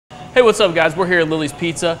Hey, what's up, guys? We're here at Lilly's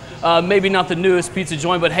Pizza. Maybe not the newest pizza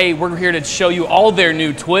joint, but hey, we're here to show you all their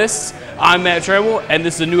new twists. I'm Matt Trammell, and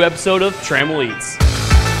this is a new episode of Trammell Eats.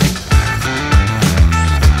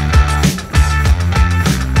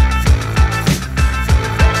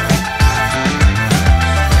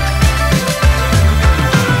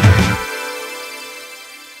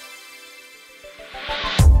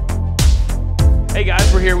 Hey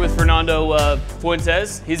guys, we're here with Fernando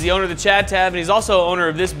Fuentes. He's the owner of the Chad Tab, and he's also owner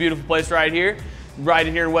of this beautiful place right here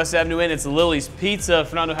in West Avenue, and it's Lilly's Pizza.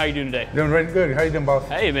 Fernando, how you doing today? Doing really good. How you doing, boss?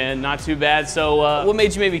 Hey man, not too bad. So what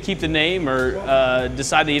made you maybe keep the name or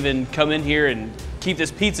decide to even come in here and keep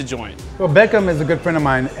this pizza joint? Well, Bekim is a good friend of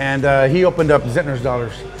mine, and he opened up Zetner's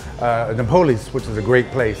Dollars, Napoli's, which is a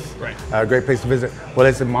great place. Right. A great place to visit. Well,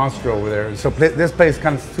 it's a monster over there. So this place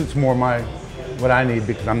kind of suits more what I need,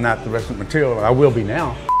 because I'm not the restaurant material. I will be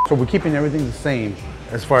now. So we're keeping everything the same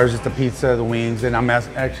as far as just the pizza, the wings, and I'm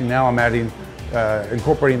adding,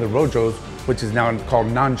 incorporating the Rojos, which is now called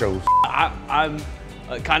Non-Joes. I'm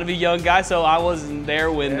kind of a young guy, so I wasn't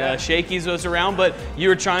there when Shakey's was around, but you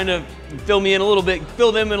were trying to fill them in a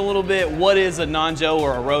little bit. What is a Non-Joe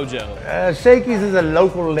or a Rojo? Shakey's is a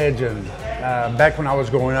local legend. Back when I was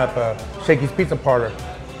growing up, Shakey's Pizza Parlor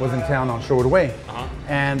was in town on Sherwood Way,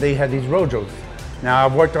 and they had these Rojos. Now,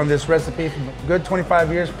 I've worked on this recipe for a good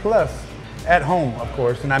 25 years plus, at home, of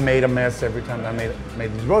course, and I made a mess every time I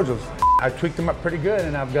made these Rojos. I tweaked them up pretty good,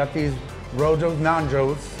 and I've got these Rojos,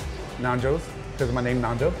 Non-Joes, because of my name,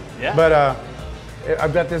 Nando. Yeah. But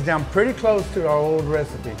I've got this down pretty close to our old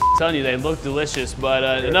recipe. I'm telling you, they look delicious,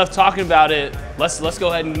 but enough talking about it. Let's go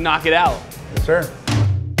ahead and knock it out. Yes, sir.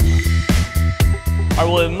 All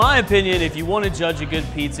right, well, in my opinion, if you want to judge a good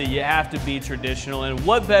pizza, you have to be traditional. And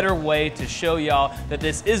what better way to show y'all that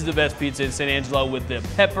this is the best pizza in San Angelo with the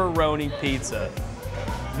pepperoni pizza.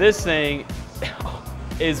 This thing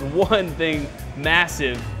is one thing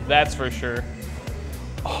massive, that's for sure.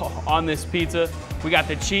 Oh, on this pizza, we got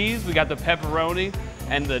the cheese, we got the pepperoni,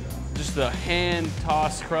 and just the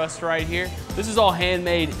hand-tossed crust right here. This is all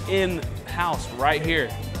handmade in-house right here.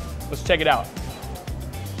 Let's check it out.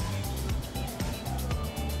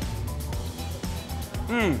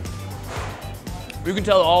 You can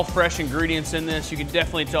tell all fresh ingredients in this. You can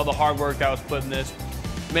definitely tell the hard work that was put in this.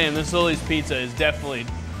 Man, this Lilly's Pizza is definitely,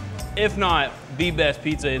 if not the best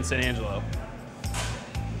pizza in San Angelo.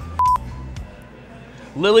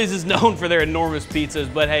 Lilly's is known for their enormous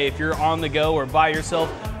pizzas, but hey, if you're on the go or by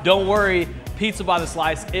yourself, don't worry. Pizza by the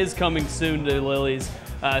slice is coming soon to Lilly's.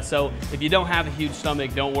 So if you don't have a huge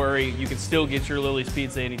stomach, don't worry. You can still get your Lilly's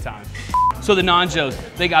Pizza anytime. So the Non-Joes,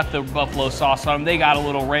 they got the buffalo sauce on them. They got a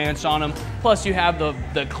little ranch on them. Plus you have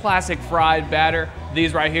the classic fried batter.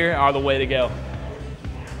 These right here are the way to go.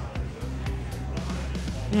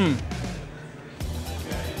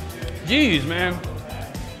 Jeez, man.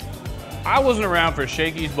 I wasn't around for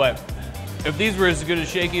Shakey's, but if these were as good as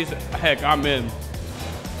Shakey's, heck, I'm in.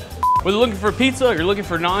 Whether you're looking for pizza, or you're looking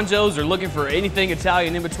for Non-Joes, or looking for anything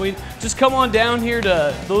Italian in between, just come on down here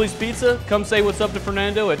to Lilly's Pizza. Come say what's up to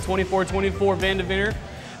Fernando at 2424 Van de Veer,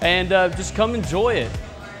 and just come enjoy it.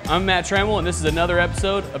 I'm Matt Trammell, and this is another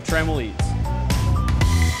episode of Trammell Eats.